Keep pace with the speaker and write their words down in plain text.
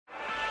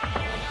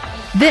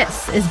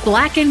This is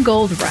Black and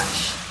Gold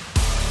Rush,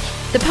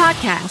 the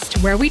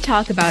podcast where we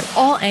talk about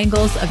all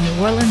angles of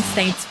New Orleans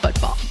Saints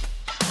football.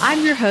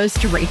 I'm your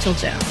host, Rachel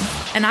Jones,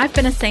 and I've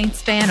been a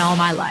Saints fan all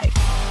my life,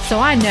 so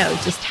I know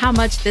just how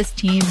much this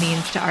team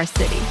means to our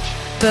city,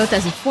 both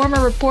as a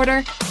former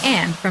reporter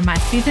and from my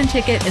season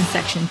ticket in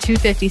Section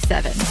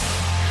 257.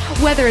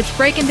 Whether it's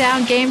breaking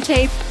down game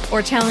tape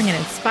or telling an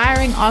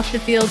inspiring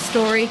off-the-field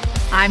story,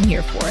 I'm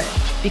here for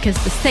it,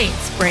 because the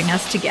Saints bring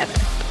us together.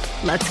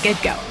 Let's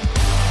get going.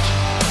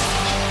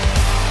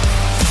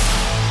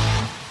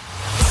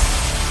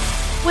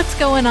 What's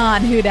going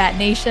on, Who Dat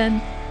Nation?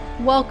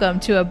 Welcome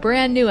to a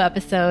brand new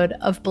episode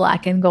of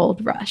Black and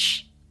Gold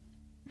Rush.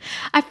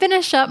 I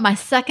finished up my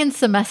second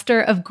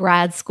semester of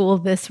grad school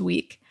this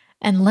week,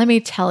 and let me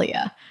tell you,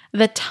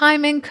 the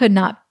timing could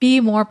not be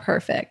more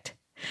perfect.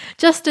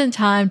 Just in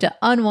time to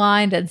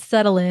unwind and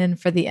settle in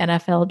for the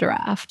NFL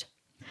draft.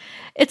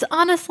 It's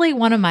honestly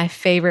one of my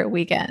favorite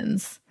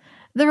weekends.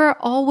 There are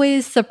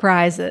always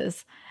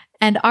surprises,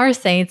 and our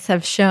Saints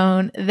have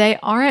shown they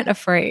aren't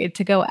afraid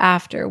to go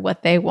after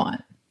what they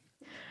want.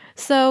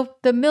 So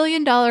the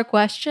million-dollar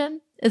question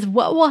is,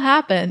 what will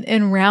happen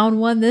in round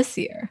one this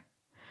year?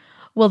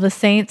 Will the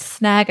Saints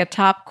snag a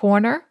top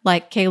corner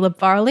like Caleb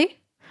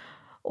Farley?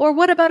 Or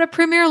what about a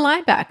premier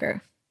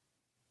linebacker?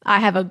 I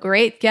have a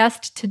great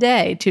guest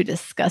today to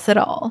discuss it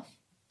all.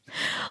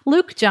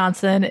 Luke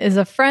Johnson is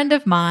a friend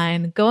of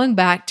mine going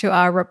back to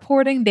our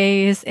reporting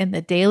days in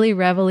the Daily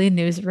Reveille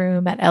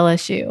newsroom at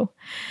LSU.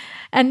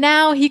 And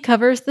now he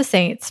covers the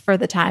Saints for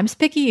the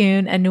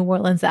Times-Picayune and New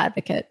Orleans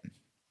Advocate.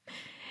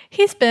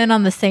 He's been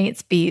on the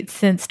Saints beat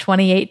since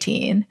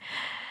 2018.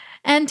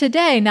 And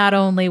today, not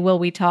only will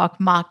we talk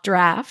mock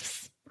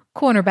drafts,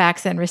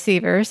 cornerbacks and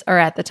receivers are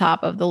at the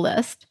top of the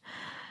list,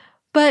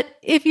 but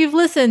if you've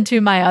listened to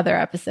my other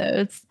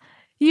episodes,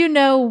 you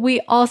know we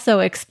also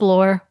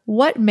explore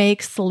what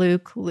makes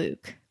Luke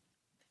Luke.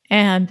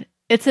 And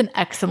it's an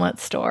excellent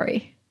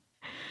story.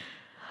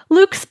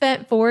 Luke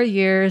spent 4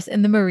 years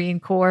in the Marine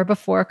Corps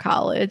before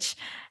college,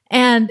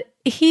 and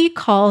he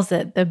calls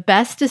it the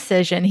best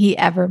decision he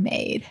ever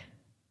made.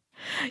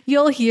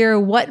 You'll hear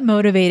what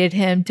motivated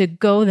him to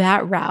go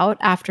that route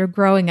after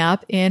growing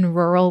up in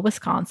rural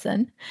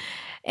Wisconsin.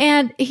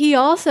 And he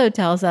also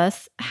tells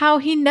us how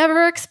he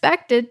never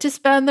expected to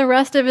spend the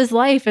rest of his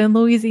life in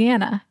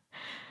Louisiana.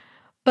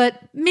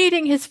 But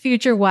meeting his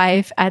future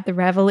wife at the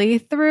Reveille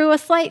threw a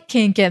slight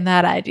kink in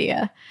that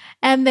idea,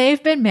 and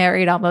they've been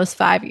married almost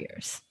 5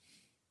 years.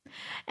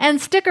 And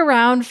stick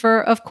around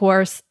for, of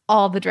course,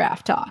 all the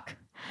draft talk.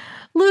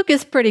 Luke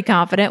is pretty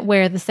confident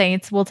where the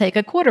Saints will take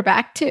a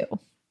quarterback, too.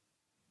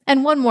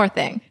 And one more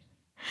thing.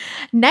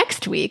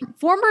 Next week,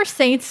 former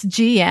Saints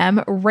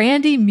GM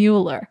Randy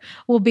Mueller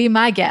will be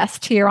my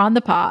guest here on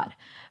the pod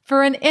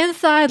for an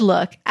inside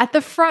look at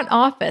the front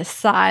office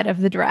side of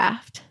the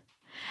draft.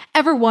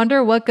 Ever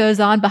wonder what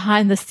goes on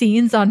behind the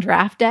scenes on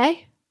draft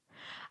day?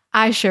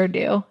 I sure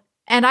do.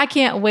 And I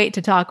can't wait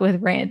to talk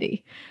with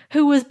Randy,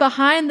 who was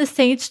behind the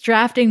Saints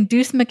drafting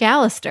Deuce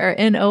McAllister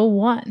in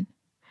 2001.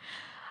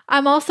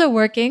 I'm also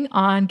working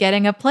on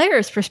getting a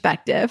player's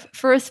perspective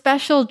for a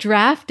special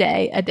draft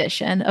day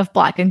edition of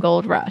Black and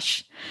Gold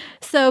Rush.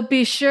 So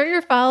be sure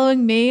you're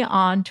following me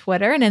on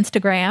Twitter and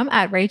Instagram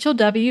at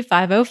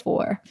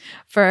RachelW504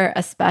 for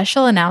a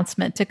special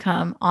announcement to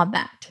come on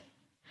that.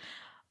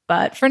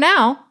 But for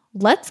now,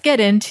 let's get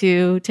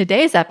into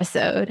today's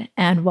episode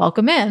and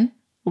welcome in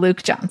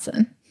Luke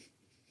Johnson.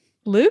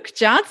 Luke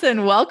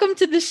Johnson, welcome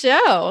to the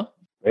show.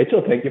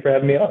 Rachel, thank you for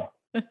having me on.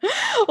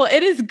 Well,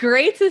 it is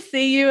great to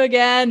see you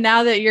again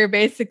now that you're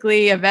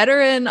basically a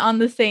veteran on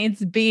the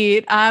Saints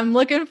beat. I'm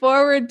looking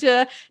forward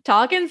to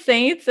talking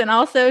Saints and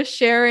also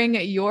sharing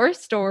your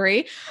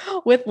story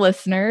with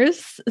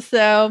listeners.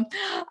 So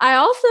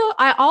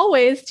I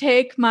always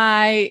take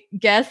my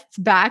guests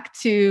back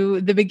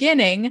to the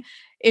beginning,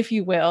 if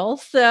you will.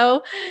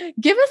 So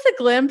give us a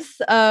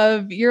glimpse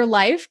of your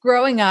life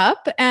growing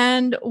up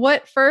and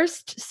what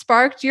first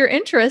sparked your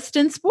interest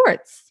in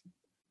sports.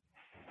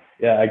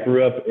 Yeah, I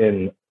grew up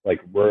in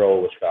like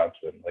rural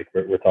Wisconsin. Like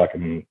we're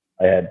talking,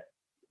 I had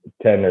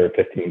 10 or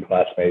 15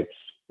 classmates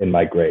in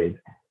my grade.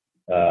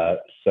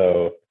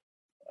 So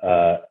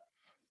there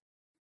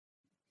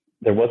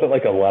wasn't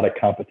like a lot of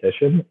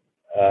competition.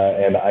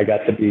 And I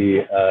got to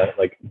be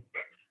like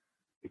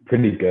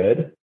pretty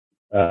good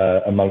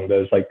among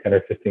those like 10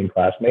 or 15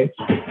 classmates.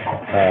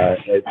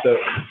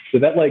 So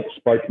that like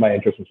sparked my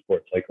interest in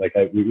sports.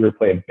 We were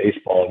playing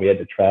baseball and we had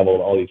to travel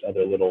to all these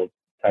other little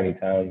tiny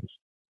towns.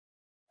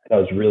 I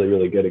was really,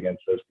 really good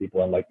against those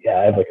people. I'm like, yeah,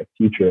 I have like a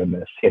future in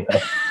this, you know.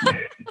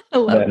 I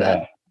love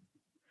that.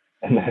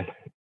 And then,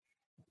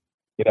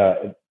 you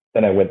know,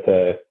 then I went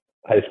to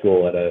high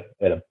school at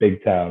a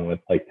big town with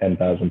like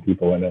 10,000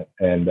 people in it,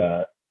 and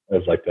I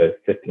was like the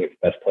 15th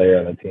best player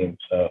on the team.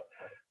 So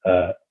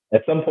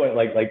at some point,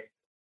 like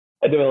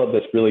I developed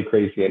this really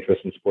crazy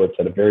interest in sports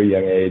at a very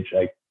young age.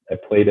 I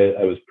played it.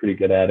 I was pretty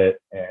good at it,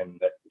 and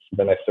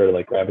then I started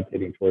like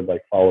gravitating toward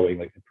like following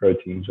like the pro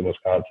teams in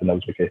Wisconsin. I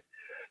was like a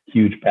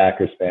huge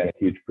Packers fan, a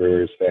huge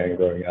Brewers fan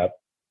growing up.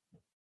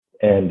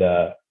 And,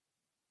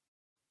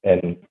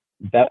 and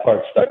that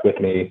part stuck with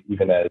me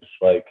even as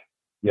like,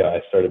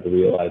 I started to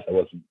realize I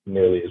wasn't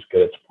nearly as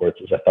good at sports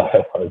as I thought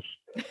I was.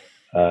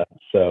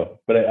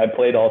 But I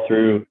played all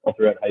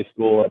throughout high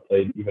school. I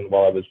played even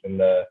while I was in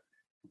the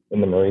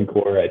Marine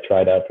Corps. I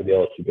tried out for the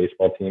LSU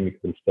baseball team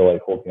because I'm still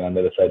like holding on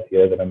to this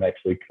idea that I'm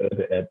actually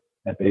good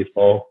at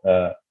baseball.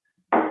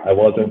 I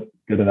wasn't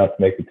good enough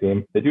to make the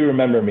team. They do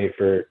remember me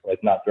for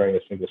like not throwing a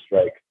single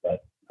strike,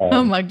 but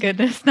oh my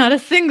goodness, not a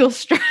single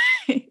strike.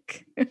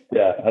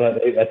 Yeah,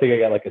 I think I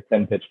got like a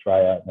 10-pitch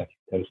tryout and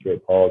 10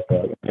 straight balls.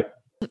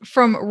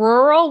 From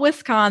rural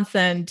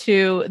Wisconsin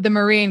to the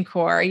Marine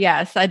Corps.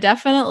 Yes, I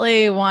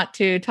definitely want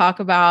to talk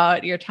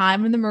about your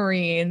time in the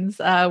Marines,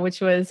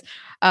 which was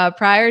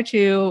prior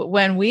to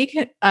when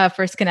we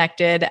first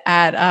connected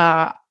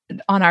at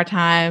on our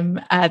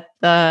time at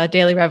the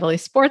Daily Reveille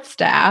sports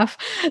staff.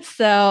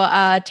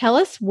 So tell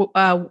us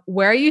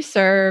where you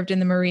served in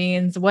the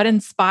Marines, what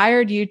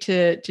inspired you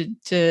to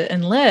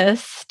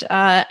enlist,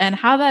 and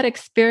how that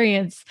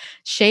experience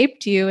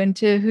shaped you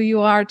into who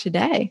you are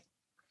today.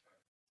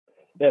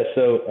 Yeah,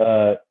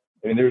 so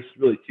there's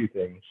really two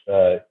things.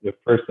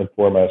 First and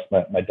foremost,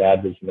 my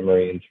dad was in the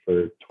Marines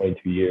for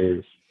 22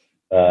 years.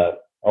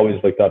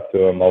 Always looked up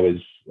to him. Always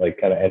like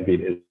kind of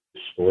envied his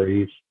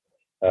stories.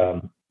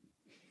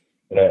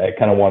 And I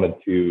kind of wanted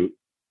to,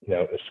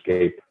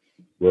 escape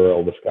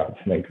rural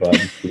Wisconsin and go out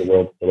and see the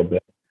world a little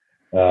bit.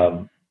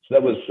 So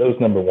that was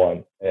number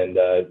one. And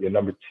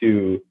number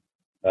two,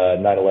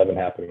 9/11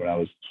 happened when I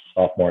was a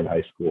sophomore in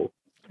high school.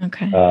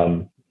 Okay.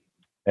 And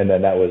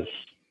then that was.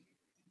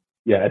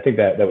 Yeah, I think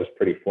that was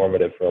pretty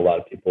formative for a lot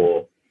of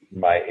people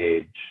my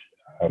age,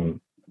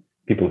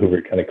 people who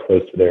were kind of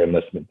close to their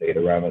enlistment date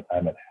around the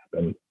time it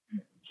happened.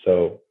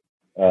 So,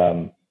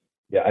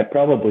 I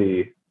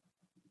probably,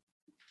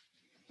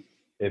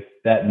 if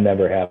that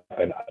never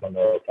happened, I don't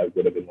know if I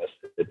would have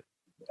enlisted.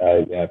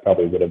 I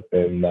probably would have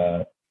been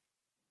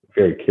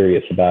very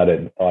curious about it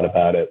and thought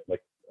about it.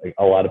 Like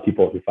a lot of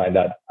people who find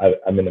out I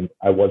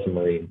was a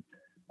Marine.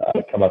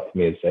 Come up to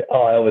me and say,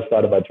 "Oh, I always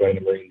thought about joining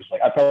the Marines."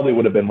 Like I probably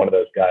would have been one of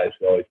those guys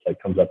who always like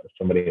comes up to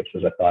somebody and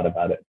says, "I thought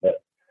about it."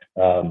 But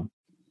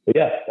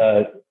yeah,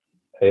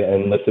 I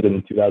enlisted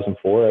in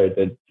 2004. I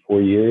did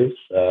 4 years.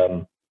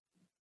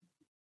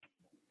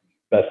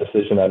 Best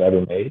decision I've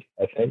ever made,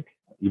 I think.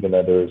 Even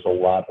though there was a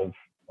lot of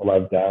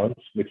downs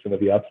mixed into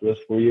the ups of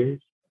those 4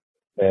 years,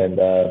 and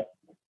I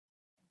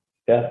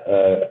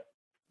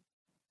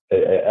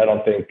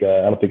don't think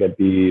I'd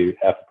be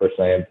half the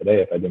person I am today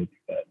if I didn't do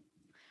that.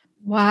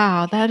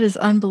 Wow, that is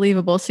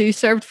unbelievable. So you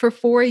served for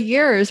 4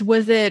 years.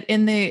 Was it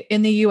in the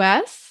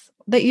US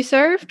that you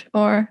served,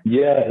 or?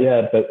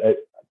 Yeah, but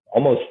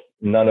almost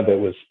none of it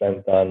was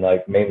spent on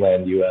like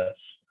mainland US.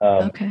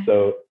 Okay.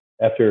 So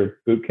after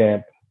boot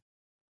camp,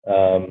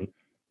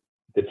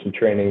 did some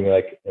training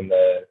like in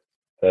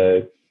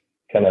the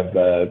kind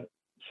of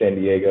San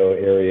Diego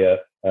area.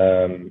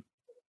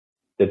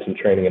 Did some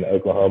training in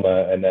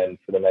Oklahoma, and then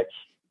for the next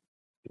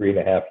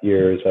 3.5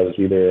 years, I was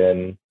either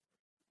in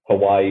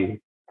Hawaii,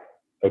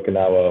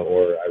 Okinawa,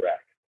 or Iraq.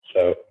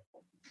 So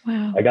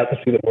wow. I got to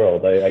see the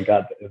world. I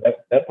got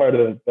that part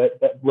of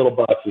that little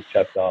box was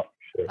checked off.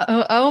 Sure.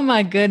 Oh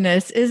my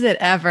goodness. Is it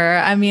ever?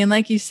 I mean,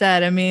 like you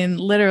said,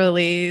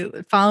 literally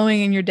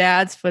following in your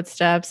dad's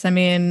footsteps.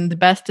 The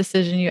best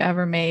decision you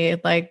ever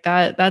made. Like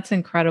that's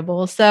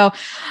incredible. So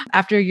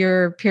after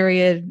your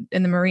period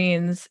in the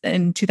Marines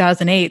in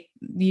 2008,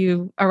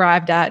 you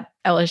arrived at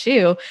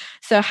LSU.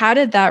 So how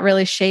did that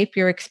really shape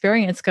your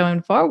experience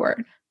going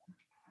forward?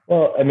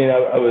 Well,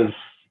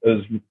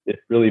 it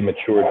really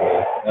matured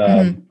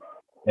me.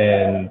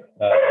 And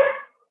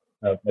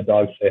my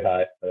dogs say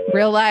hi.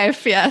 Real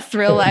life, yes.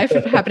 Real life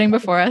happening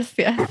before us,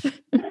 yes.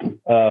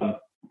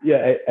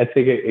 I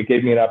think it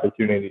gave me an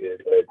opportunity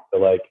to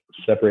like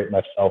separate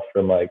myself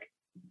from like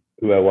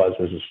who I was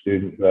as a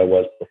student, who I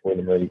was before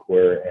the Marine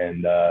Corps,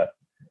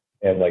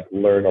 and like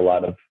learn a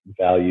lot of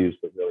values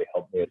that really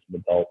helped me as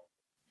an adult.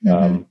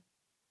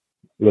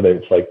 Whether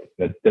it's like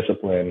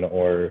discipline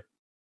or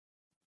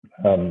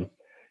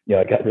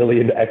I got really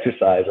into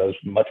exercise. I was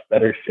in much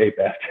better shape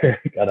after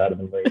I got out of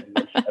the Marines.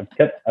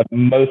 I've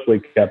mostly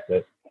kept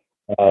it.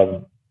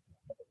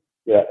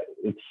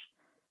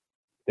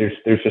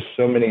 There's just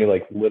so many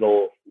like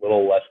little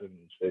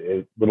lessons,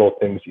 little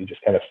things you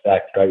just kind of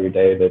stack throughout your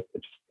day that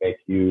just make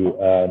you,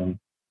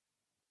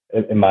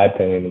 in my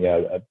opinion,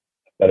 a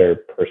better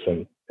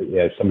person.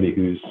 Somebody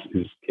who's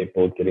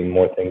capable of getting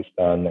more things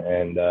done.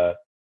 And I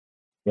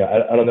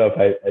don't know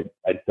if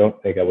I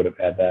don't think I would have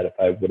had that if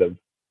I would have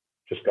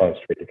just gone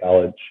straight to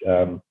college.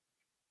 I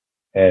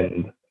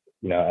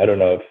don't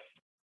know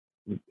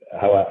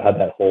how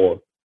that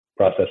whole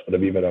process would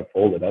have even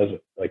unfolded. I was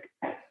like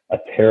a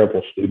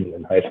terrible student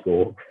in high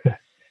school.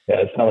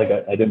 It's not like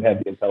I didn't have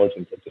the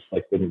intelligence. I just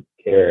like didn't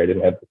care. I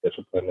didn't have the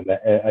discipline, and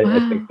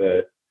I think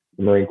the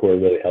Marine Corps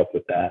really helped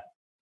with that.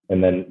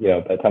 And then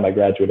by the time I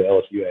graduated at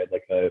LSU, I had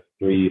like a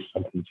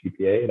 3-something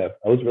GPA, and I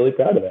was really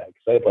proud of that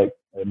because I had like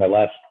in my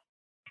last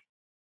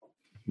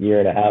year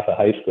and a half of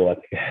high school, I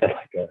think I had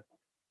like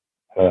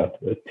a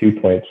 2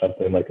 point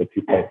something, like a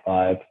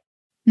 2.5.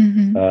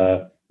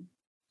 Mm-hmm.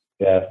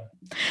 Yeah.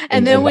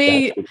 And then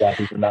my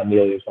classes are not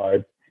nearly as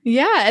hard.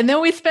 Yeah. And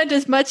then we spent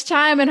as much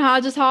time in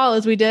Hodges Hall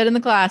as we did in the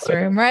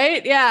classroom,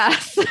 right? Yeah.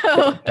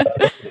 So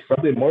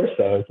probably more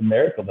so. It's a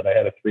miracle that I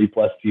had a 3+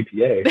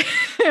 GPA.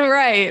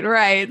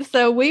 Right.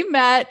 So we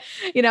met,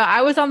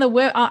 I was on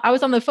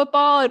the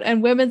football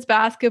and women's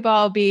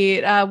basketball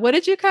beat. What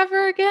did you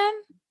cover again?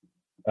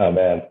 Oh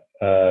man.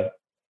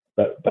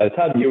 But by the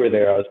time you were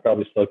there, I was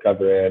probably still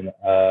covering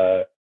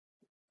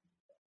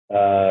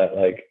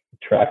like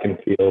track and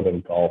field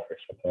and golf or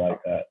something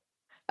like that.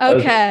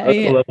 Okay. I was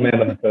a little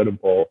man on the totem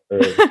pole for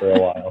a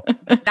while.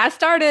 That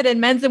started in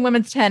men's and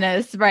women's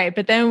tennis, right?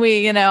 But then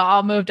we,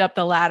 all moved up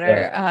the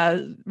ladder,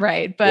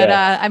 right? But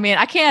I mean,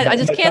 I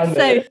just can't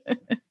say.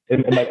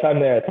 In my time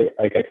there,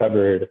 I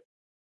covered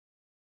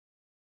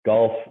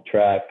golf,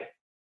 track,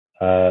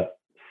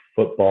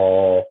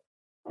 football,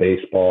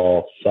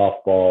 baseball,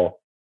 softball,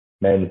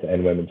 men's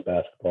and women's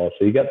basketball.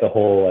 So you got the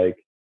whole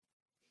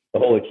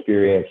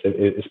experience,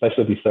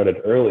 especially if you started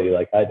early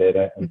like I did.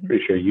 I'm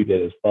pretty sure you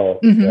did as well.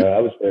 Mm-hmm. I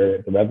was there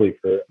at the Reveille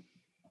for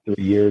 3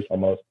 years,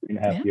 almost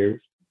 3.5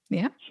 years.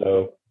 Yeah.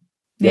 So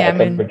I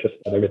covered just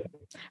about everything.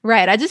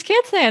 Right. I just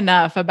can't say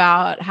enough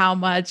about how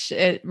much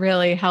it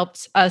really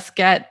helped us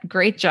get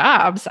great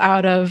jobs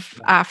out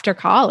of after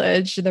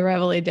college. The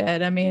Reveille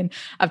did. I mean,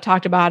 I've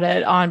talked about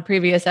it on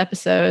previous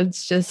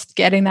episodes, just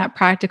getting that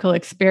practical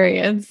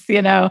experience,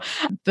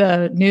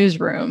 the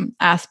newsroom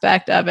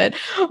aspect of it.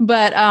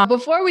 But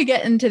before we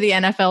get into the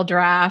NFL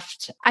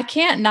draft, I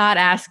can't not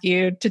ask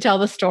you to tell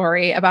the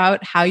story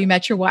about how you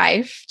met your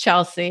wife,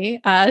 Chelsea.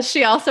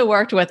 She also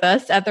worked with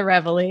us at the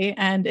Reveille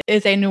and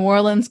is a New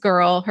Orleans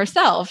girl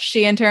herself.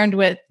 She interned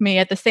with me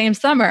at the same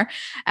summer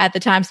at the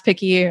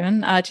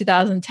Times-Picayune,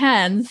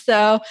 2010.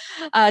 So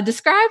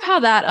describe how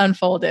that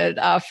unfolded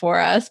for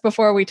us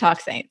before we talk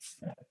Saints.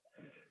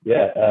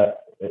 Yeah,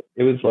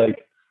 it was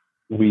like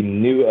we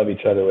knew of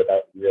each other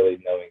without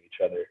really knowing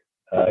each other.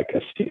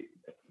 Because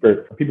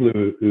for people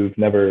who've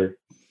never,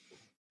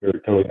 were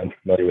totally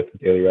unfamiliar with the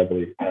Daily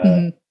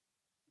Reveille,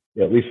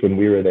 at least when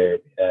we were there,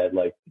 we had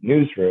like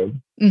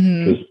newsroom,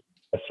 which was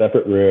a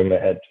separate room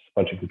that had just a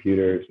bunch of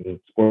computers, and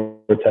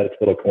sports had its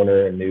little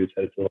corner and news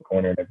had its little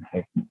corner and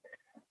everything.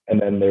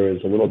 And then there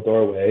was a little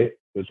doorway, it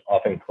was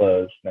often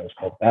closed, and that was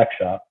called back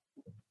shop.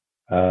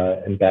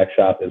 And back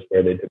shop is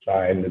where they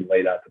designed and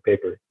laid out the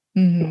paper.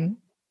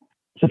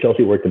 So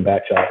Chelsea worked in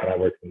back shop and I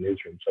worked in the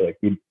newsroom. So like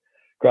we'd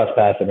cross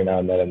paths every now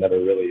and then and never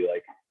really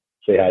like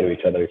say hi to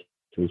each other. It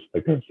was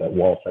like there's that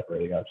wall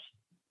separating us.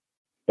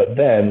 But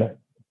then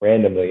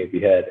randomly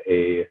we had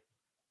a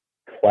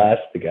class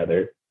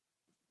together.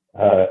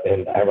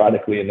 And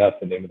ironically enough,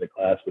 the name of the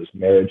class was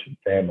Marriage and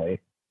Family.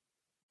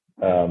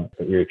 That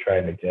we were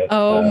trying to get.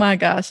 Oh my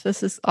gosh,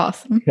 this is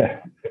awesome.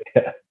 Yeah.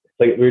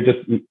 Like we were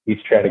just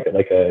each trying to get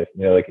like an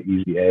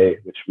easy A,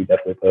 which we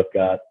definitely both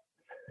got.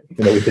 We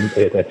didn't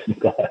pay attention to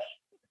class.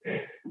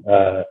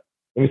 And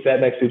we sat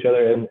next to each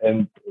other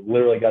and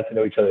literally got to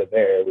know each other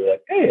there. We were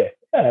like, hey,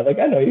 yeah, like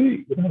I know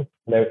you.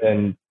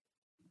 And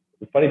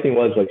the funny thing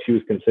was, like, she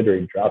was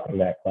considering dropping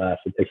that class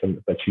to take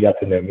some, but she got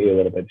to know me a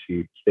little bit.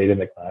 She stayed in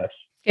the class.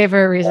 Gave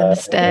her a reason to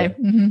stay.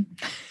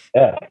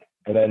 Yeah.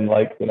 And then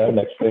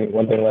next thing,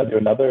 one thing led to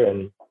another.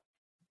 And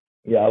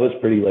yeah, I was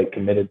pretty like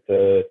committed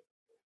to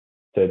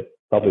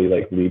probably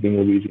like leaving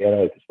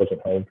Louisiana. Like this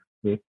wasn't home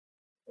for me.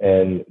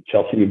 And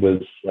Chelsea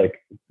was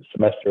like the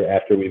semester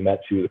after we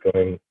met, she was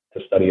going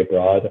to study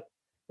abroad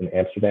in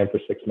Amsterdam for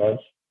 6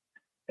 months.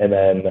 And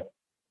then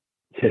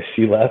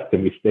she left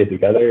and we stayed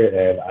together,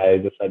 and I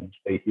decided to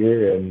stay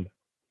here. And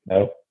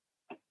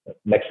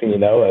next thing you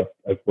know,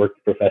 I've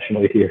worked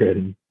professionally here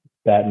in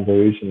Baton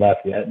Rouge and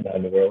Lafayette and now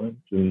New Orleans.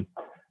 And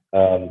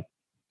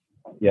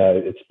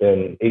it's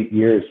been 8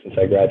 years since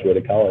I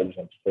graduated college.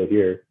 I'm still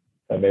here.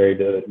 I'm married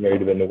to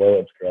the New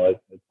Orleans girl.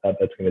 I thought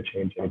that's going to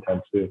change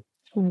anytime soon.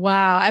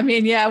 Wow. I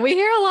mean, yeah, we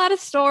hear a lot of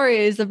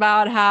stories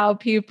about how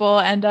people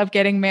end up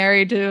getting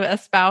married to a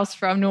spouse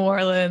from New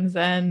Orleans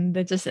and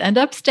they just end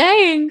up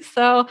staying.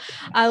 So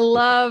I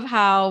love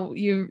how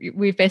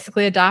we've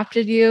basically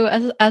adopted you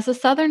as a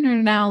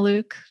Southerner now,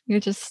 Luke. You're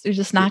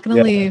just not going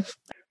to leave.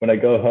 When I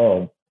go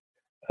home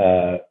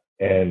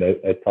and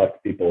I talk to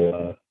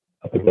people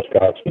up in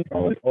Wisconsin,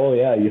 I'm like, oh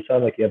yeah, you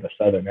sound like you have a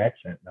Southern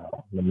accent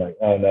now. And I'm like,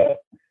 oh no,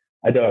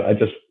 I don't. I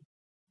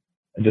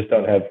just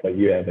don't have what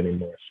you have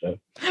anymore. So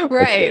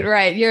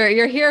right.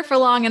 You're here for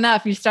long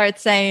enough. You start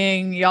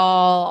saying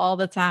y'all all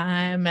the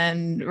time,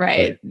 and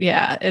right.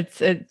 Yeah,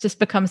 it just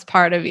becomes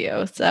part of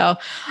you. So,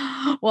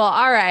 well,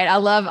 all right. I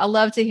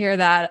love to hear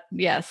that.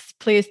 Yes,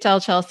 please tell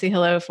Chelsea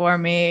hello for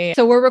me.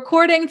 So we're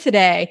recording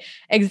today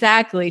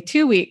exactly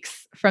 2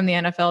 weeks from the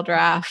NFL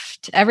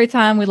draft. Every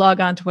time we log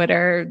on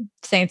Twitter,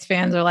 Saints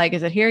fans are like,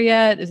 is it here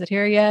yet? Is it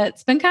here yet?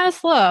 It's been kind of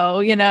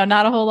slow,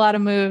 not a whole lot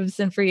of moves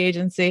in free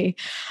agency.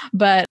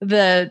 But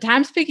the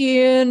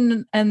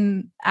Times-Picayune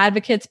and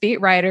Advocates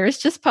beat writers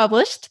just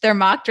published their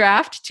mock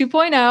draft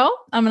 2.0.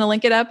 I'm going to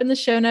link it up in the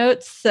show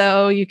notes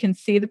so you can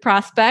see the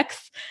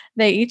prospects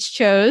they each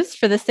chose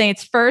for the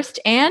Saints' first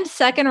and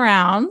second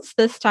rounds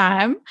this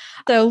time.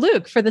 So,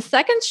 Luke, for the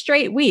second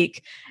straight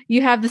week,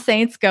 you have the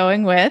Saints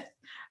going with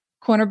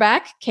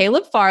cornerback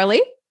Caleb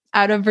Farley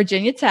out of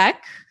Virginia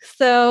Tech.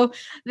 So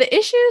the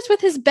issues with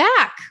his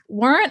back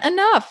weren't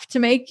enough to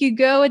make you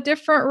go a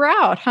different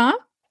route, huh?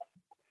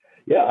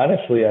 Yeah,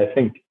 honestly, I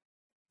think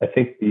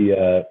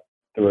the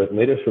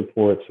latest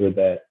reports were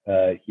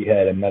that he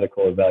had a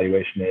medical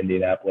evaluation in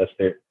Indianapolis.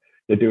 They're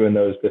doing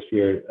those this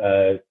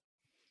year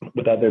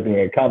without there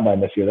being a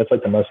combine this year. That's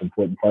like the most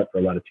important part for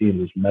a lot of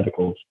teams is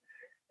medicals.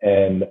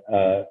 And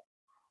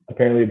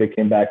apparently they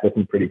came back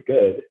looking pretty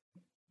good,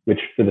 which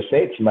for the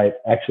Saints might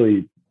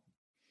actually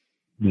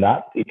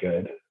not be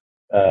good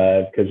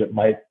because it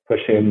might push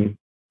him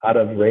out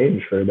of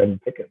range for them to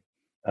pick him.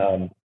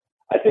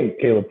 I think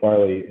Caleb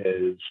Farley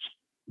is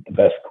the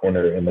best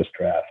corner in this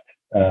draft.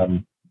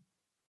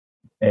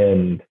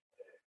 And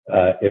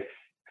if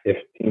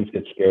teams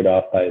get scared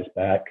off by his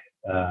back,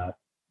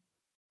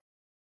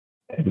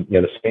 and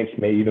the Saints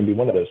may even be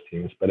one of those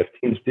teams, but if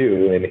teams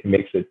do and he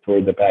makes it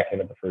toward the back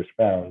end of the first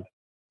round,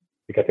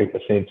 I think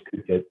the Saints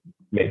could get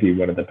maybe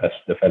one of the best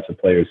defensive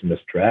players in this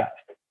draft.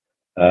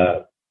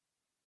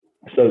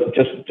 So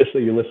just so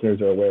your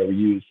listeners are aware, we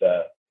use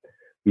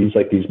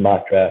like these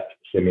mock draft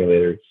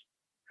simulators,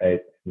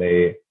 right?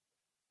 They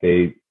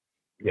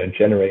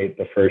generate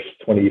the first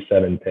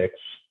 27 picks,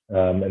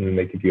 and then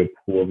they give you a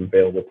pool of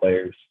available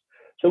players.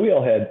 So we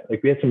had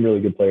some really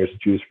good players to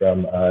choose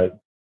from.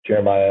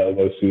 Jeremiah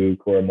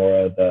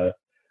Owusu-Koramoah, the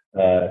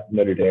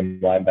Notre Dame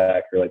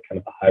linebacker, like kind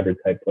of a hybrid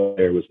type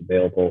player, was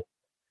available.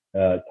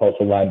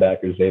 Tulsa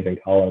linebacker Zaven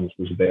Collins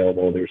was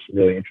available. There's some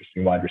really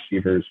interesting wide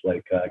receivers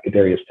like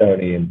Kadarius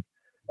Toney and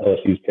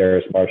LSU's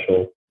Terrace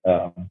Marshall.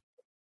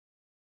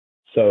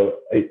 So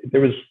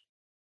there was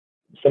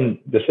some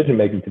decision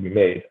making to be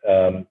made,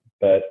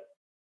 but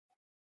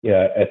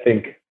I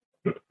think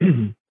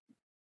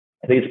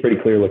it's pretty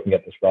clear looking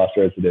at this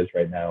roster as it is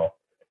right now.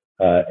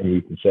 And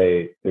you can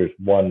say there's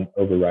one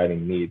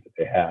overriding need that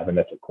they have, and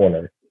that's a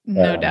corner.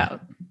 No doubt.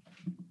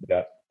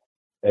 Yeah,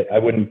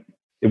 it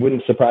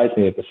wouldn't surprise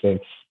me if the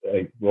Saints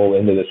roll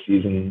into this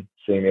season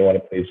saying they want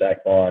to play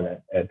Zach Bond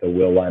at the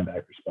will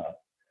linebacker spot.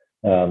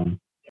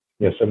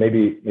 So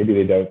maybe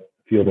they don't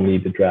feel the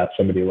need to draft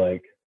somebody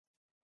like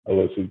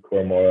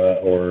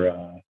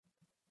Owusu-Koramoah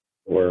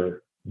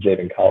or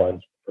Zaven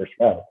Collins first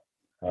round.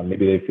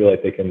 Maybe they feel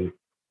like they can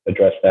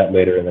address that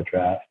later in the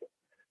draft.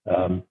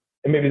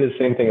 And maybe the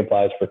same thing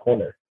applies for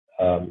corner.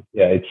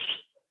 If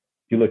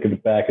you look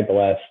back at the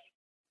last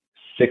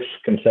 6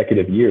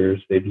 consecutive years,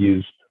 they've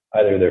used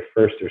either their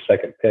first or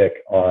second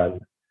pick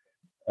on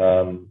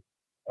an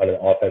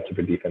offensive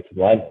or defensive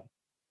lineman.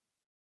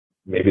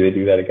 Maybe they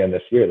do that again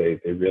this year.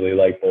 They really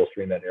like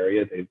bolstering that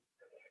area.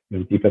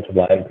 The defensive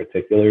line in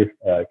particular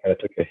kind of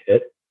took a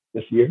hit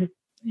this year.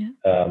 Yeah.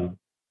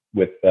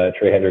 With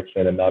Trey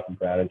Hendrickson and Malcolm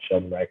Brown and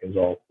Sheldon Rankins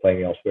all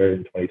playing elsewhere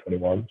in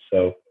 2021.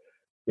 So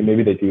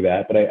maybe they do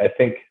that. But I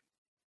think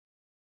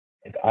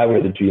if I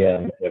were the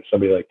GM, if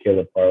somebody like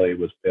Caleb Farley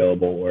was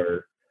available,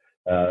 or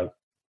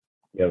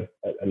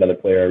another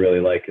player I really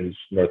like is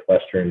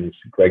Northwestern's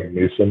Greg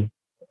Newsome,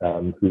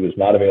 who was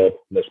not available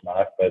in this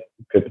mock, but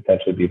could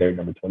potentially be their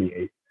number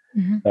 28.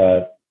 Mm-hmm.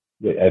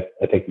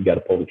 I think you got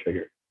to pull the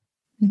trigger.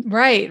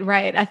 Right.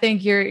 I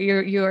think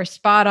you're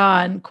spot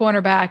on.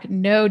 Cornerback,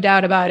 no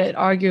doubt about it.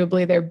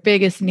 Arguably their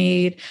biggest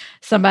need,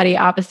 somebody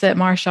opposite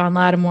Marshawn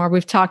Lattimore.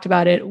 We've talked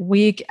about it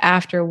week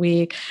after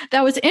week.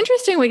 That was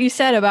interesting what you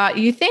said about,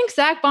 you think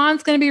Zach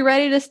Bond's going to be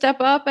ready to step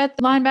up at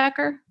the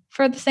linebacker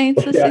for the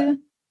Saints this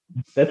season?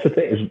 That's the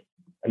thing, is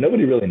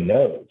nobody really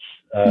knows.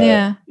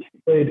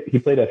 He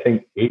played, I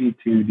think,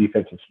 82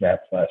 defensive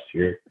snaps last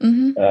year.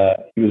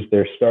 Mm-hmm. He was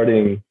their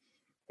starting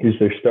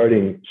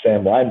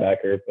Sam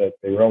linebacker, but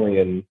they were only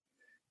in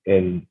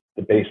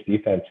the base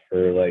defense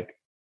for like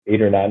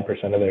 8 or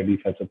 9% of their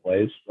defensive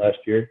plays last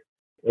year.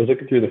 I was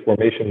looking through the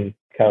formation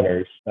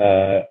counters,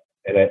 and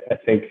I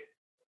think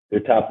their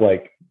top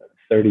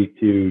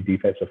 32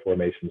 defensive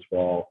formations were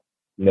all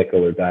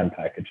nickel or dime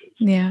packages.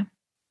 Yeah.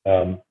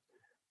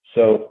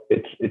 So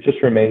it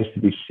just remains to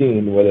be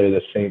seen whether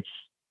the Saints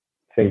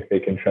think they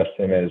can trust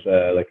him as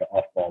an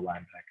off-ball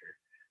linebacker.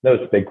 That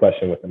was the big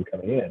question with him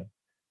coming in.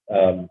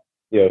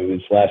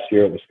 His last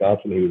year at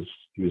Wisconsin,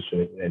 he was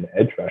an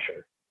edge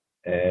rusher,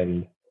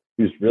 and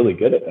he was really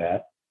good at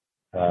that.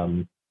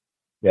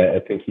 I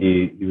think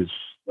he was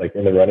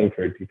in the running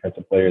for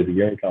Defensive Player of the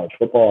Year in college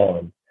football,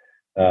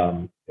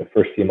 and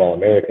first team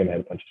All-American, had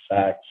a bunch of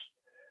sacks.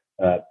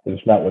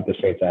 It's not what the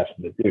Saints asked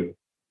him to do,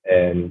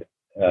 and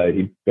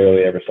he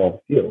barely ever saw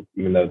the field,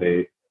 even though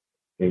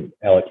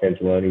Alec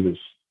Anzalone was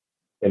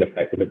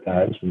ineffective at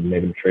times and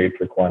made him trade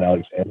for Quan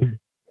Alexander.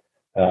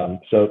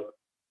 So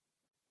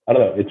I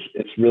don't know.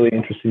 It's really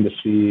interesting to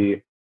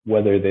see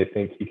whether they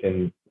think he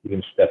can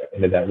step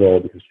into that role,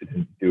 because he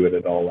didn't do it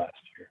at all last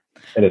year,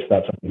 and it's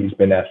not something he's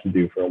been asked to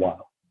do for a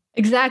while.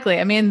 Exactly.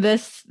 I mean, the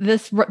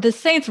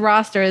Saints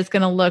roster is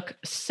going to look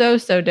so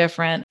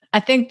different. I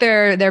think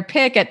their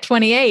pick at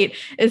 28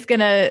 is going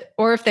to,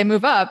 or if they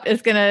move up,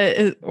 is going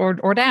to,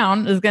 or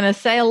down, is going to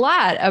say a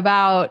lot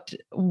about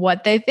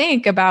what they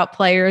think about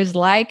players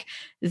like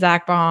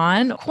Zack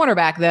Baun.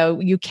 Cornerback, though,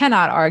 you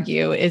cannot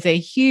argue, is a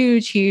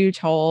huge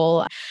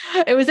hole.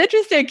 It was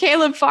interesting.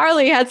 Caleb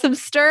Farley had some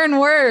stern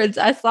words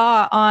I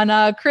saw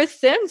on Chris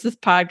Sims'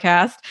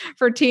 podcast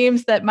for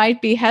teams that might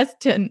be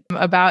hesitant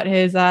about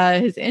his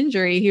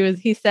injury.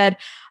 He said,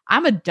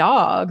 "I'm a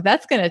dog.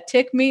 That's going to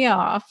tick me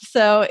off."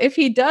 So if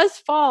he does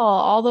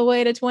fall all the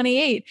way to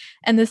 28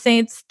 and the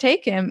Saints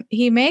take him,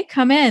 he may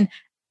come in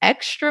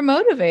extra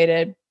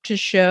motivated to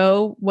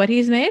show what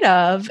he's made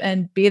of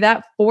and be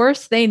that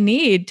force they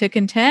need to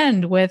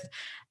contend with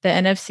the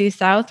NFC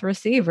South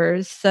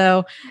receivers.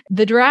 So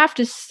the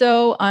draft is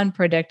so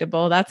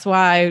unpredictable. That's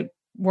why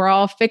we're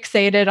all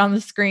fixated on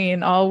the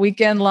screen all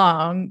weekend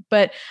long.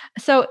 But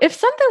so if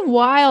something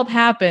wild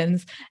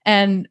happens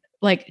and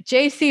like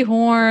J.C.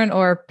 Horn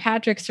or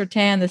Patrick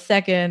Surtain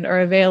II are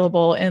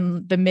available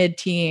in the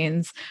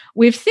mid-teens,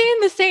 we've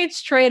seen the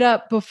Saints trade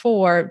up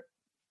before.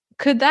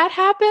 Could that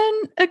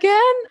happen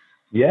again?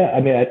 Yeah,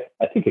 I mean,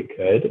 I think it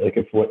could. Like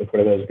if one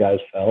of those guys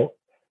fell,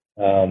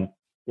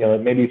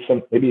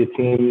 maybe a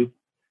team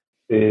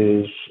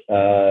is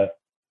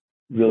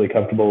really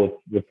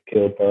comfortable with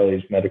Caleb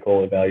Farley's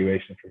medical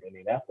evaluation from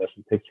Indianapolis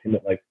and takes him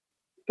at like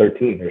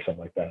 13 or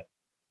something like that.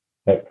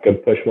 That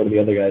could push one of the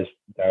other guys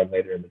down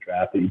later in the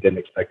draft that you didn't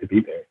expect to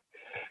be there.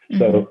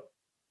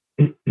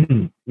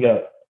 Mm-hmm.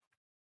 So,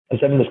 I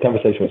was having this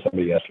conversation with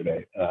somebody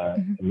yesterday,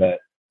 and that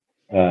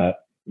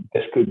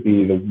this could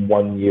be the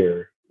 1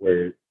 year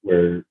where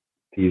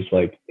these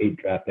like 8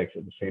 draft picks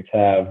that the Saints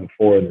have, the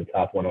 4 in the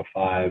top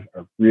 105,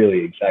 are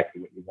really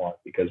exactly what you want,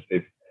 because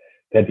they've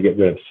had to get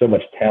rid of so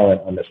much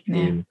talent on this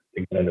team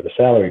to get under the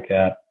salary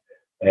cap,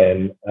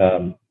 and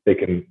they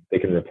can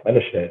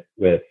replenish it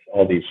with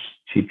all these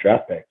cheap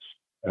draft picks.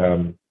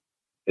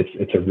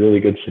 It's a really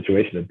good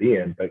situation to be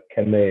in, but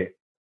can they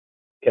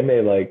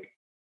like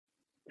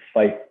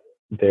fight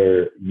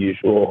their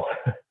usual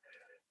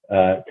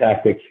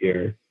tactics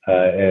here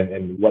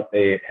and what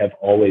they have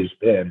always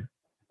been,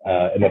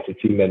 and that's a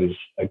team that is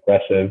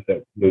aggressive,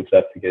 that moves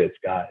up to get its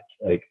guys.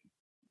 Like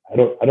I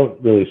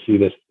don't really see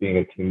this being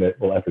a team that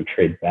will ever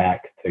trade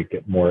back to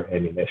get more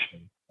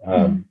ammunition.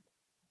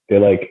 They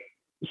like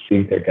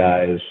seeing their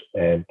guys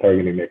and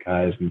targeting their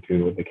guys and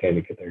doing what they can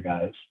to get their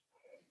guys.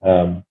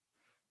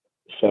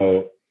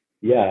 So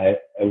yeah,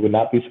 I would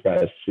not be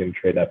surprised to see him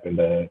trade up in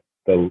the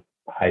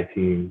high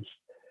teens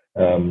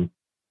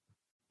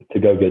to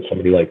go get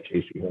somebody like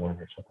J.C. Horn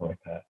or something like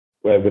that.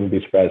 Well, I wouldn't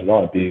be surprised at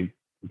all. I'd be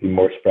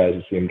more surprised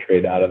to see him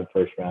trade out of the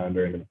first round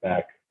or into the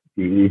back,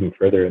 even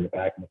further in the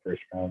back in the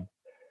first round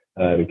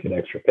to get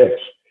extra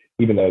picks.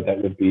 Even though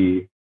that would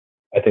be,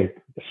 I think,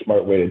 the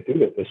smart way to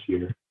do it this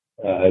year,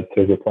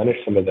 to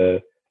replenish some of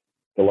the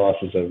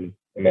losses of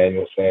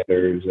Emmanuel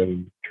Sanders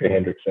and Trey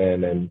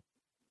Hendrickson and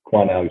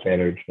Quan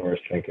Alexander, Janoris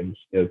Jenkins,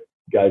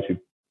 guys who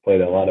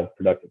played a lot of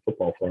productive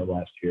football for him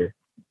last year.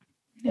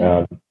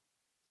 Yeah.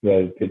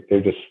 They're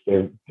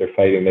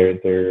fighting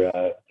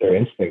their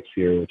instincts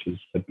here, which is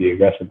to be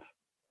aggressive.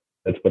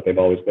 That's what they've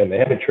always been. They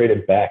haven't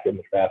traded back in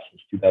the draft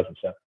since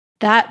 2007.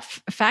 That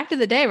fact of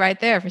the day right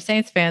there for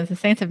Saints fans. The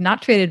Saints have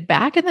not traded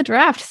back in the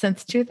draft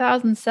since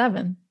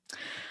 2007.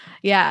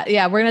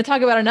 Yeah. We're going to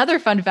talk about another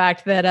fun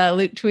fact that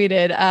Luke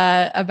tweeted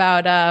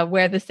about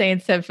where the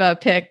Saints have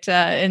picked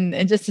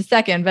in just a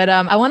second. But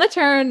I want to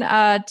turn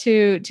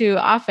to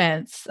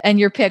offense and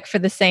your pick for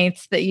the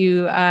Saints that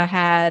you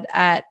had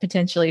at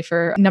potentially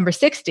for number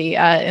 60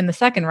 in the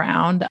second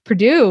round.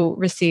 Purdue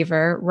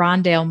receiver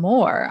Rondale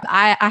Moore.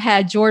 I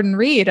had Jordan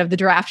Reed of the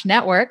Draft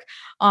Network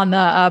on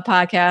the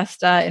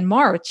podcast in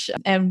March,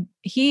 and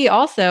he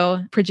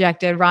also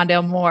projected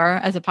Rondale Moore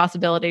as a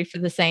possibility for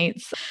the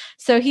Saints.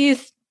 So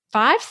he's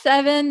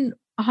 5'7",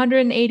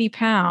 180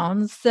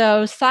 pounds.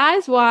 So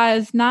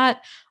size-wise, not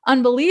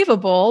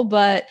unbelievable,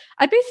 but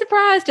I'd be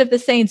surprised if the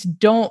Saints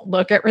don't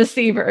look at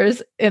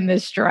receivers in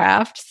this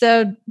draft.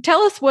 So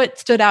tell us what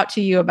stood out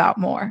to you about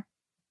Moore.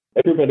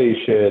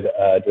 Everybody should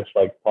just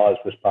like pause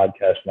this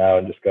podcast now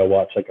and just go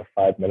watch like a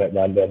 5-minute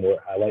Rondale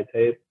Moore highlight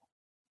tape.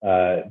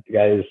 The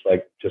guy is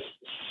like just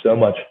so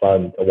much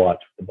fun to watch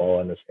with the ball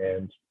in his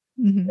hands.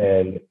 Mm-hmm.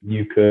 And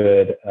you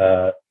could...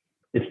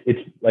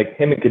 It's like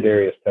him and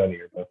Kadarius Toney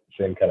are both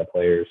the same kind of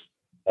players.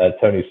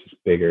 Toney's just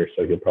bigger,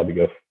 so he'll probably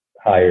go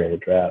higher in the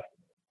draft.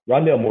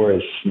 Rondale Moore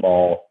is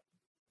small,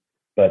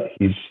 but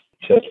he's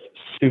just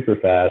super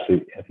fast.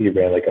 He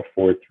ran like a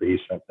 4.3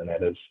 something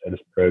at his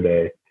pro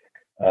day.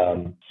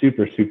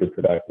 Super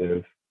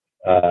productive.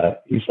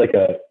 He's like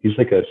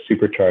a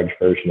supercharged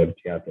version of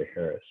Deontay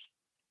Harris,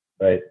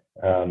 right?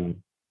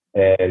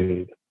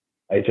 And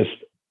I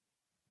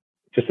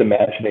just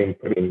imagining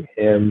putting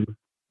him,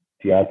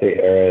 Deontay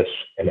Harris,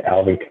 and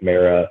Alvin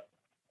Kamara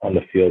on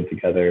the field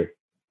together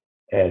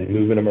and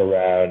moving them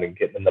around and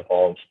getting them the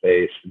ball in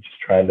space and just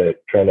trying to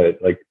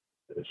like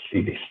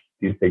see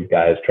these big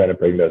guys, trying to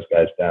bring those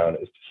guys down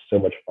is just so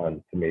much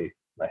fun to me in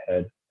my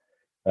head.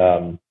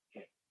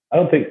 I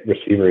don't think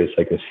receiver is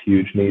like this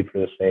huge need for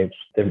the Saints.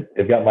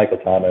 They've got Michael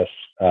Thomas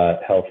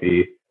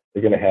healthy.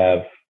 They're going to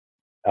have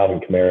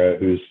Alvin Kamara,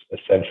 who's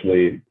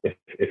essentially,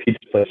 if he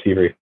just plays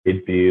receiver,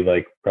 he'd be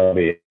like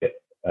probably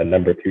a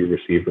number 2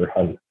 receiver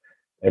on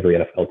every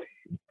NFL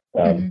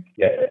team.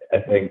 Yeah,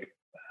 I think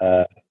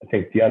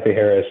Deontay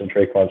Harris and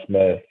Traquan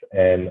Smith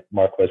and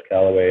Marquez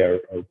Callaway are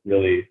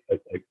really a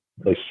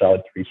really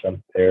solid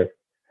threesome there.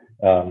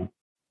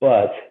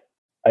 But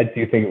I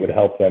do think it would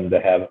help them to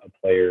have a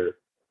player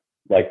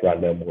like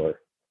Rondale Moore,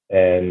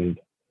 and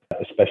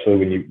especially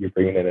when you're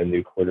bringing in a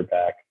new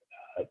quarterback,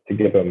 to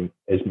give him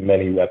as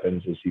many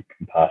weapons as you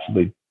can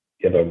possibly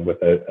give him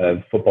with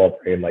a football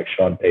brain like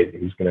Sean Payton,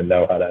 who's going to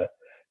know how to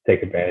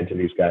take advantage of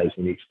these guys'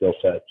 unique skill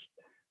sets.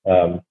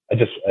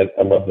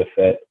 I love the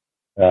fit.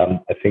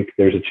 I think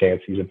there's a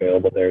chance he's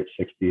available there at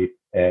 60.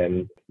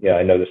 And yeah,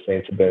 I know the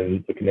Saints have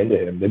been looking into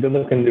him. They've been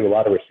looking into a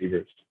lot of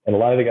receivers, and a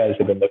lot of the guys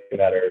have been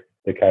looking at are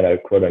the kind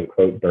of quote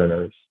unquote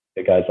burners.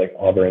 The guys like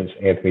Auburn's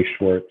Anthony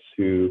Schwartz,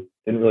 who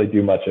didn't really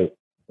do much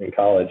in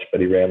college, but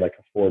he ran like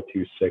a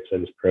 4.26 at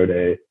his pro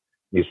day.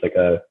 He's like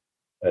a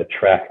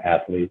track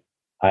athlete.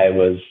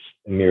 Iowa's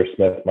Amir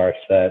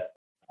Smith-Marset.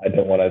 I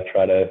don't want to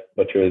try to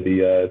butcher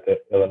the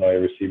Illinois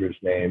receiver's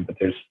name, but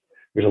there's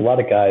a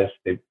lot of guys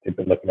they've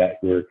been looking at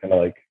who are kind of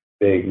like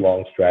big,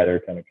 long strider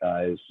kind of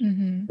guys,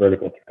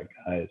 vertical track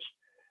guys.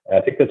 And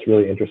I think that's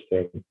really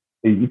interesting.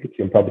 You could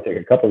see him probably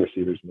take a couple of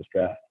receivers in this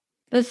draft.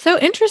 That's so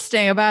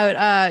interesting about,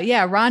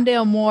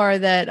 Rondale Moore,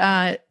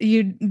 that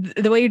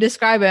the way you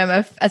describe him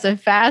as a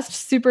fast,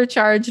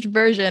 supercharged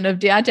version of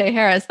Deontay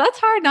Harris, that's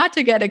hard not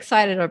to get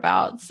excited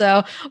about.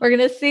 So we're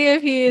going to see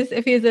if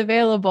he's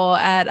available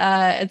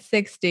at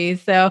 60.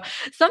 So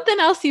something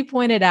else you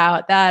pointed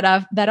out, that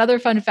other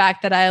fun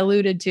fact that I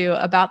alluded to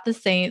about the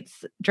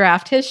Saints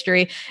draft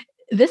history,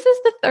 this is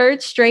the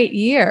 3rd straight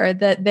year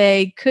that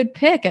they could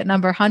pick at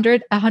number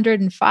 100,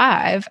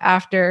 105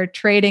 after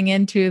trading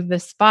into the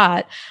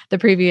spot the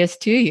previous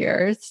 2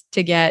 years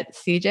to get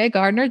CJ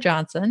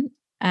Gardner-Johnson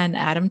and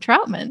Adam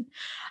Troutman.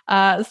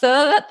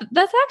 So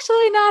that's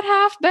actually not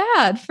half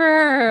bad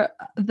for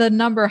the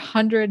number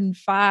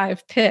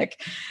 105 pick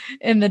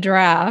in the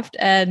draft.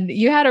 And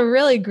you had a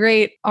really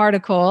great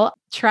article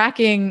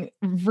tracking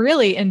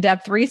really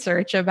in-depth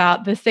research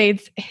about the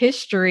Saints'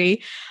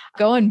 history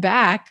going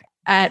back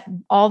at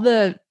all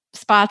the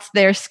spots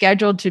they're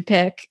scheduled to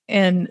pick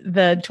in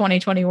the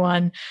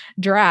 2021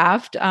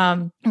 draft,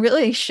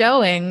 really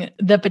showing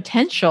the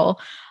potential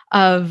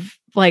of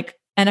like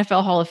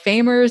NFL Hall of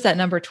Famers at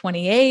number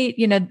 28.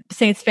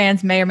 Saints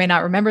fans may or may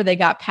not remember they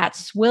got Pat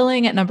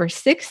Swilling at number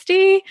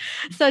 60.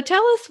 So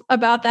tell us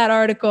about that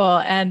article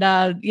and,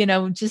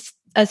 just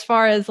as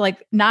far as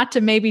like not to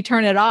maybe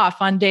turn it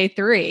off on day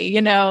 3,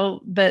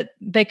 that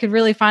they could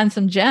really find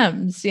some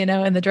gems,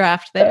 in the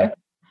draft there.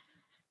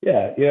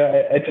 Yeah,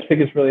 I just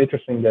think it's really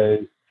interesting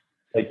to,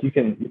 like, you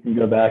can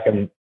go back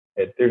and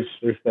there's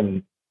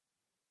been,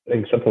 I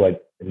think, something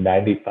like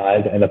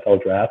 95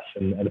 NFL drafts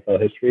in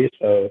NFL history.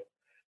 So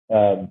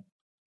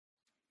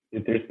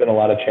there's been a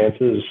lot of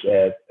chances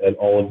at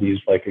all of these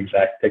like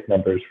exact pick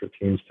numbers for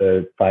teams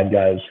to find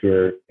guys who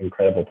are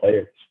incredible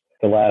players.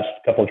 The last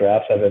couple of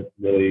drafts haven't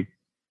really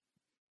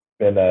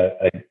been a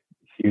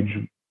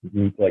huge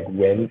like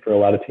win for a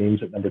lot of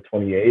teams at number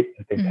 28.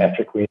 I think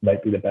Patrick Queen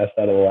might be the best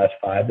out of the last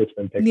 5 that's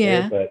been picked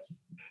there,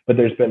 but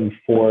there's been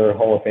 4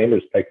 Hall of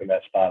Famers picked in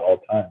that spot all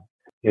the time.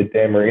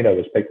 Dan Marino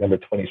was picked number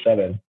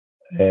 27,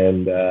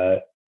 and there's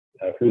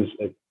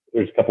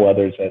a couple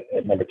others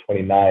at number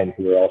 29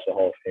 who are also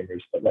Hall of Famers.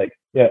 But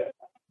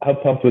how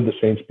pumped would the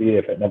Saints be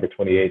if at number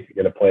 28 you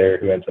get a player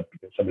who ends up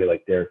being somebody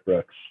like Derek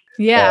Brooks?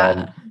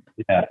 Yeah,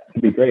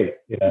 it'd be great.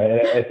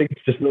 And I think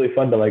it's just really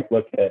fun to like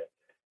look at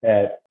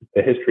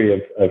the history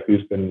of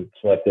who's been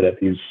selected at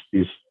these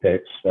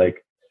picks.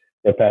 Like,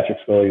 Patrick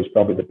Swilly is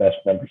probably the best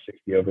number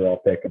 60 overall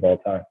pick of all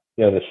time.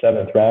 The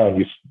 7th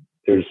round,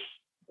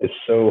 it's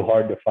so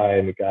hard to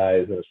find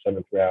guys in the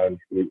 7th round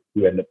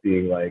who end up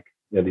being like,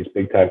 these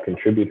big time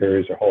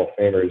contributors or Hall of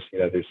Famers.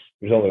 There's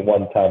only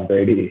one Tom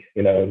Brady,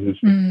 who's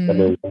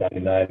number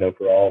 199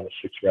 overall in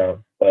the 6th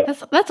round.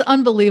 But that's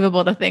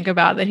unbelievable to think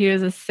about, that he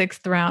was a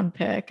 6th round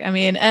pick. I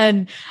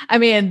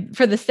mean,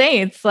 for the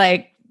Saints,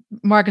 like,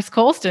 Marcus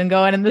Colston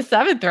going in the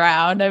 7th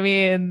round. I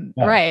mean,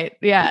 right.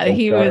 Yeah.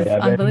 He was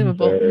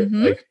unbelievable.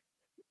 Even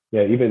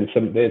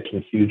they had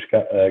some huge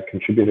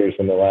contributors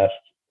in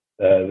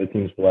the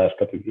teams the last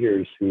couple of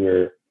years who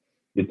were,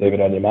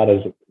 David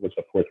Onyemata was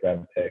a 4th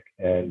round pick,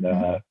 and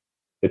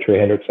Trey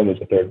Hendrickson was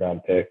a 3rd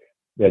round pick.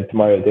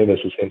 Demario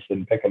Davis, the Saints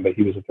didn't pick him, but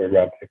he was a 3rd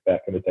round pick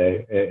back in the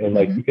day. And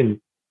like, you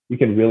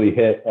can really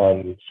hit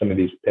on some of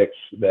these picks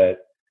that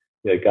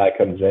a guy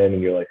comes in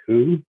and you're like,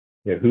 who's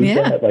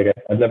that? Like,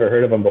 I've never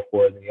heard of him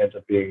before, and he ends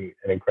up being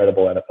an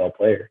incredible NFL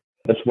player.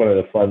 That's one of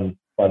the fun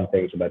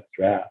things about the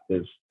draft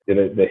is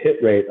the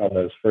hit rate on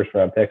those 1st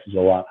round picks is a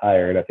lot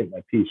higher, and I think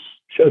my piece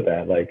showed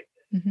that. Like,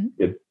 Mm-hmm.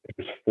 It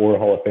was 4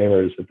 Hall of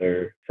Famers at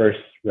their first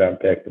round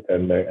pick, but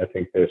then I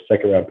think their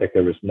second round pick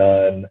there was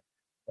none,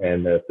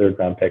 and the third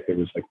round pick there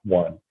was like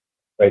 1.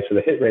 Right, so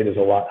the hit rate is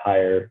a lot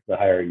higher the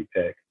higher you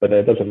pick, but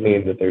that doesn't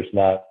mean that there's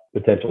not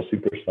potential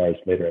superstars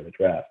later in the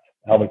draft.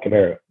 Alvin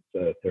Kamara,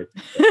 the third.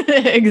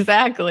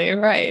 Exactly.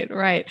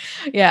 Right.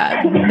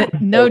 Yeah.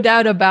 No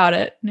doubt about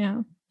it.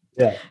 Yeah.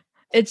 Yeah.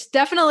 It's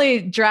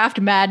definitely draft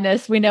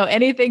madness. We know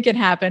anything can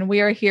happen. We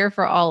are here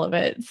for all of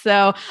it.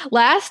 So,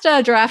 last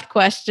draft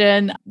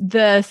question.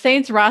 The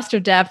Saints roster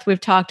depth, we've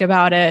talked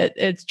about it.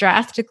 It's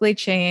drastically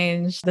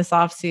changed this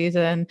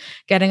offseason,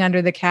 getting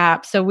under the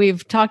cap. So,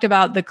 we've talked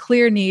about the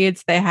clear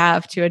needs they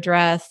have to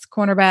address.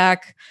 Cornerback,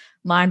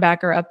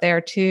 linebacker up there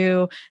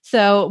too.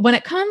 So, when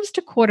it comes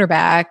to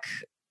quarterback,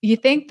 you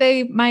think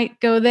they might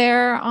go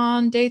there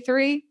on day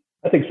 3?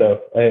 I think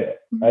so.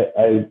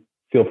 I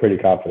feel pretty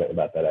confident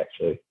about that,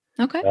 actually.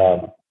 Okay.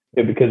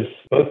 Because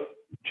both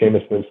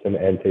Jameis Winston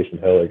and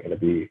Taysom Hill are going to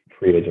be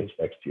free agents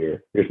next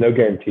year. There's no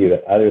guarantee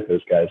that either of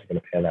those guys are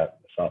going to pan out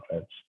in this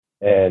offense.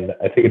 And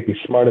I think it'd be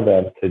smart of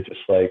them to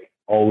just like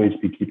always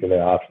be keeping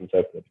their options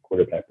open at the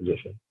quarterback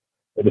position.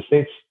 But the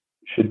Saints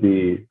should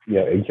be,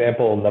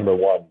 example number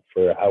 1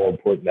 for how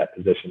important that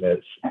position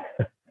is.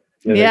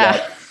 They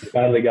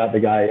finally got the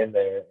guy in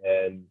there,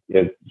 and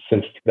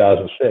since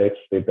 2006,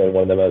 they've been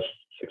one of the most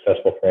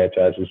successful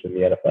franchises in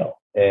the NFL.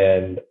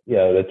 And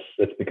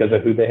that's because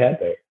of who they had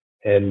there.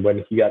 And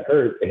when he got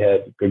hurt, they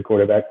had good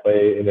quarterback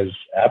play in his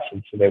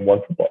absence, and they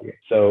won football games.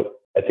 So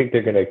I think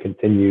they're going to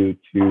continue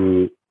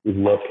to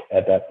look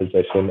at that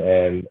position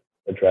and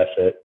address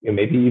it.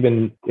 Maybe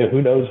even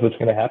who knows what's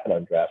going to happen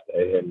on draft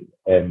day,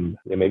 and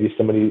maybe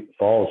somebody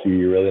falls who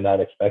you're really not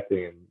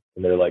expecting,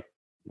 and they're like,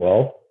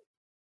 well,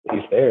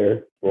 he's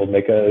there. We'll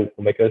make a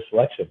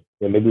selection.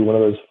 Maybe one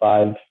of those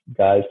 5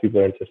 guys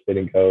people are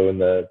anticipating go in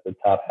the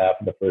top half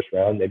of the first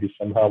round. Maybe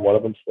somehow one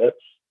of them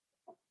slips,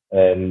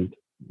 and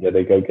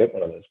they go get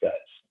one of those guys.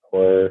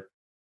 Or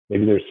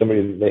maybe there's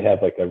somebody that they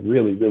have like a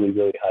really, really,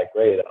 really high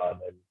grade on,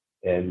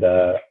 and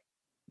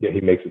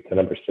he makes it to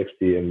number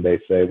 60, and they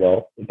say,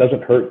 well, it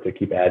doesn't hurt to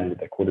keep adding to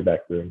the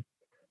quarterback room,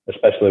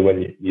 especially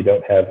when you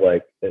don't have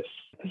like this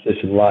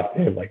position locked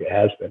in like it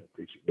has been in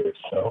recent years.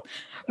 So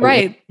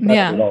right,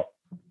 yeah.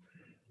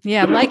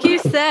 Yeah, like you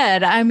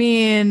said, I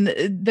mean,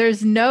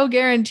 there's no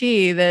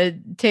guarantee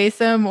that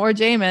Taysom or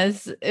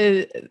Jameis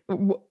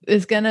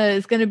is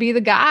gonna be the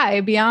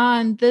guy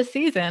beyond this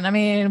season. I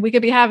mean, we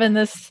could be having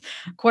this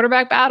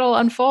quarterback battle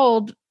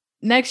unfold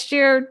next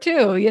year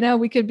too.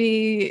 We could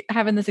be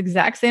having this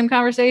exact same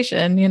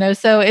conversation.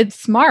 So it's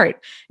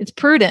smart, it's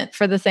prudent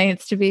for the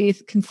Saints to be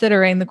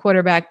considering the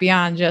quarterback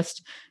beyond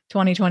just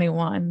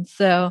 2021.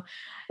 So,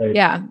 right.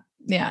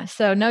 Yeah.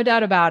 So no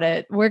doubt about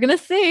it. We're going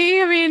to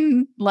see. I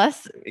mean,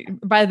 less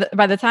by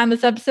the time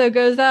this episode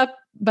goes up,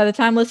 by the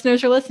time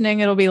listeners are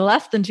listening, it'll be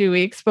less than 2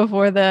 weeks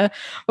before the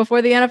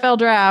NFL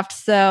draft.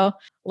 So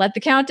let the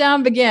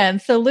countdown begin.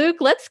 So Luke,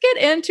 let's get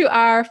into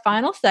our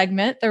final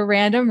segment, the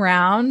random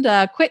round,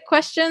 quick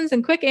questions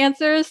and quick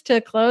answers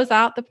to close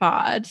out the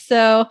pod.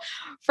 So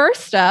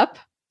first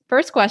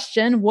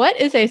question, what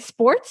is a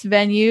sports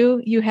venue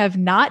you have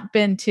not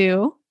been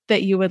to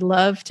that you would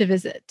love to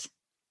visit?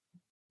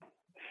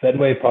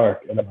 Fenway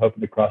Park, and I'm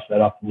hoping to cross that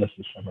off the list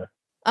this summer.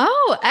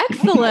 Oh,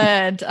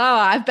 excellent.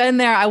 I've been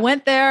there. I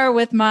went there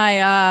with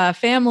my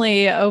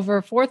family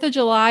over 4th of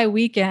July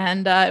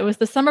weekend. It was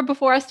the summer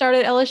before I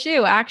started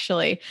LSU,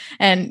 actually.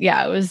 And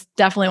yeah, it was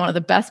definitely one of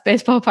the best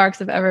baseball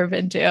parks I've ever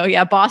been to.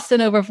 Yeah,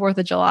 Boston over 4th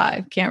of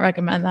July. Can't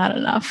recommend that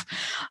enough.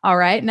 All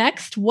right,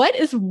 next. What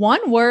is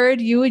one word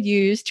you would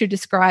use to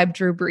describe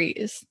Drew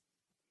Brees?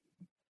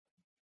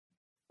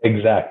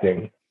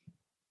 Exacting.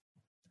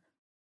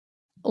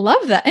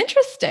 Love that.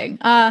 Interesting.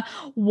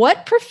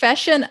 What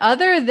profession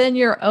other than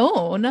your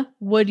own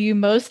would you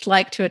most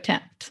like to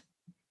attempt?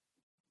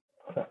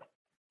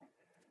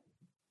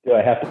 Do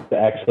I have to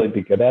actually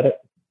be good at it?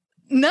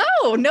 No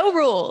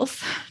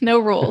rules. No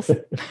rules.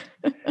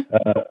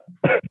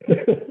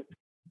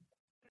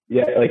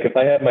 Yeah, like if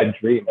I had my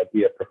dream, I'd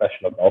be a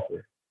professional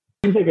golfer.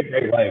 Seems like a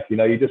great life. You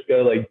just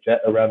go like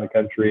jet around the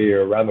country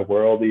or around the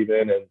world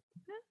even,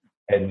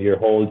 and your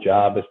whole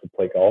job is to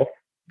play golf.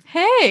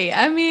 Hey,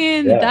 I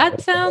mean, that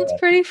sounds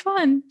pretty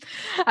fun.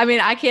 I mean,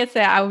 I can't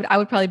say I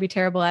would probably be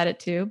terrible at it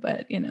too,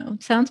 but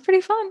sounds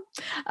pretty fun.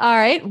 All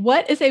right.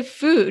 What is a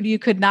food you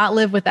could not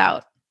live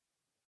without?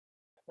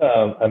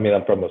 I mean,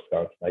 I'm from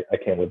Wisconsin. I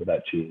can't live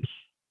without cheese.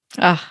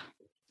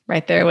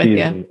 Right there with cheese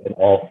you. In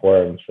all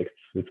forms. Like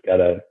it's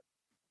gotta,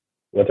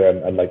 whether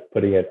I'm like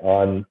putting it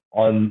on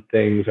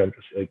things or I'm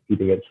just like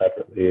eating it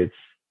separately,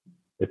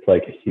 it's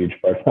like a huge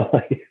part of my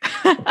life.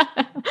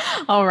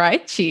 All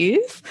right,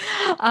 cheese.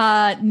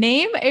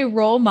 Name a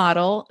role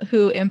model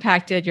who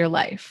impacted your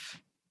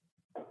life.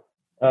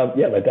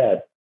 Yeah, my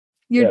dad.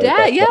 Your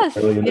dad, yes.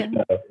 My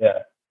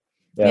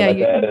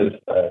dad is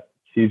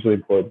hugely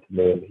important to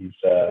me, and he's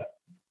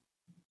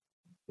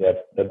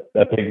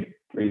that big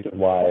reason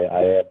why I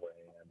am where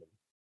I am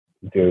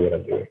and doing what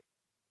I'm doing.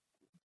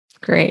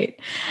 Great.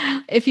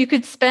 If you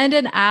could spend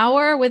an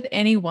hour with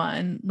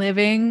anyone,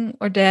 living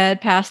or dead,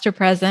 past or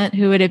present,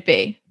 who would it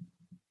be?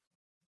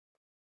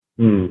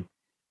 I'm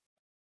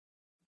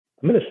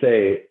going to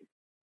say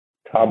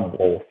Tom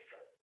Wolfe.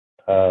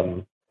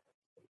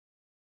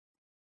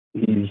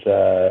 He's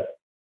a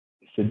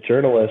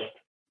journalist,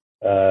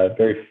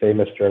 very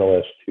famous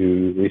journalist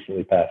who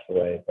recently passed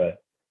away,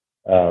 but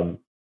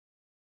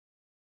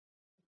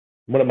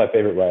one of my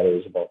favorite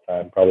writers of all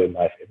time, probably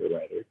my favorite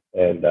writer.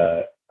 And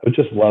I would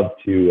just love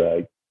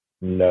to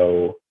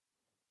know,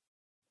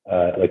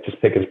 just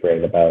pick his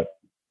brain about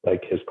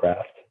like his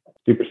craft.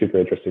 Super, super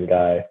interesting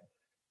guy.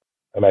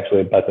 I'm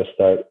actually about to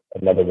start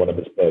another one of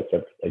his books.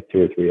 I've like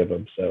 2 or 3 of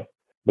them. So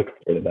looking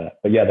forward to that.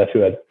 But yeah, that's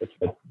who I'd look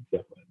him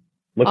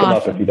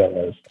up if you don't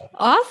know his stuff.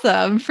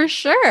 Awesome, for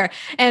sure.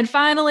 And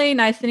finally,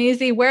 nice and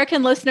easy, where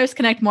can listeners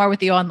connect more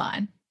with you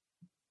online?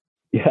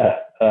 Yeah,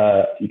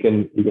 you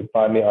can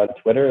find me on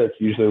Twitter. That's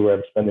usually where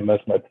I'm spending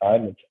most of my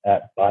time. It's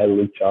at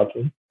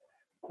 @ByLukeJohnson.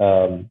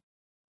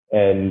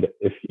 And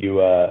if you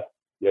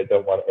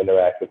don't want to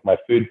interact with my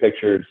food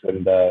pictures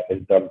and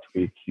dumb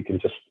tweets, you can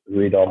just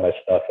read all my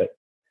stuff at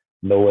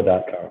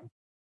NOLA.com.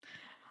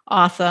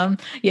 Awesome.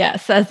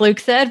 Yes, as Luke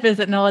said,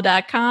 visit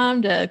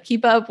NOLA.com to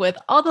keep up with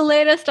all the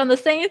latest on the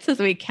Saints as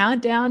we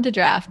count down to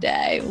draft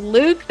day.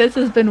 Luke, this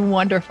has been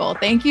wonderful.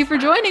 Thank you for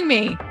joining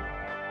me.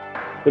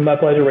 It's been my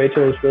pleasure,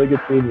 Rachel. It's really good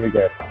seeing you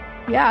again.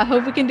 Yeah, I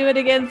hope we can do it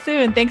again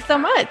soon. Thanks so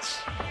much.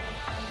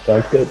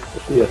 Sounds good.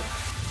 We'll see you.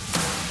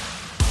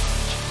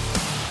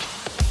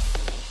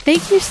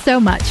 Thank you so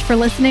much for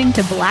listening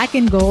to Black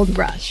and Gold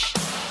Rush.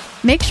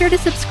 Make sure to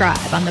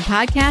subscribe on the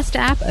podcast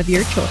app of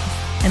your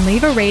choice and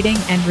leave a rating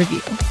and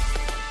review.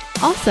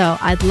 Also,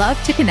 I'd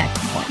love to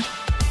connect more.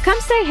 Come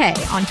say hey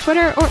on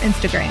Twitter or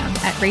Instagram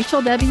at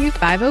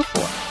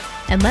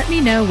RachelW504 and let me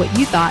know what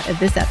you thought of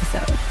this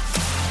episode.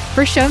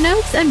 For show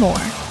notes and more,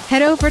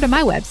 head over to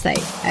my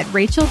website at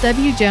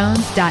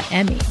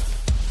rachelwjones.me.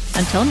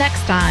 Until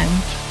next time,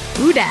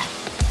 who dat?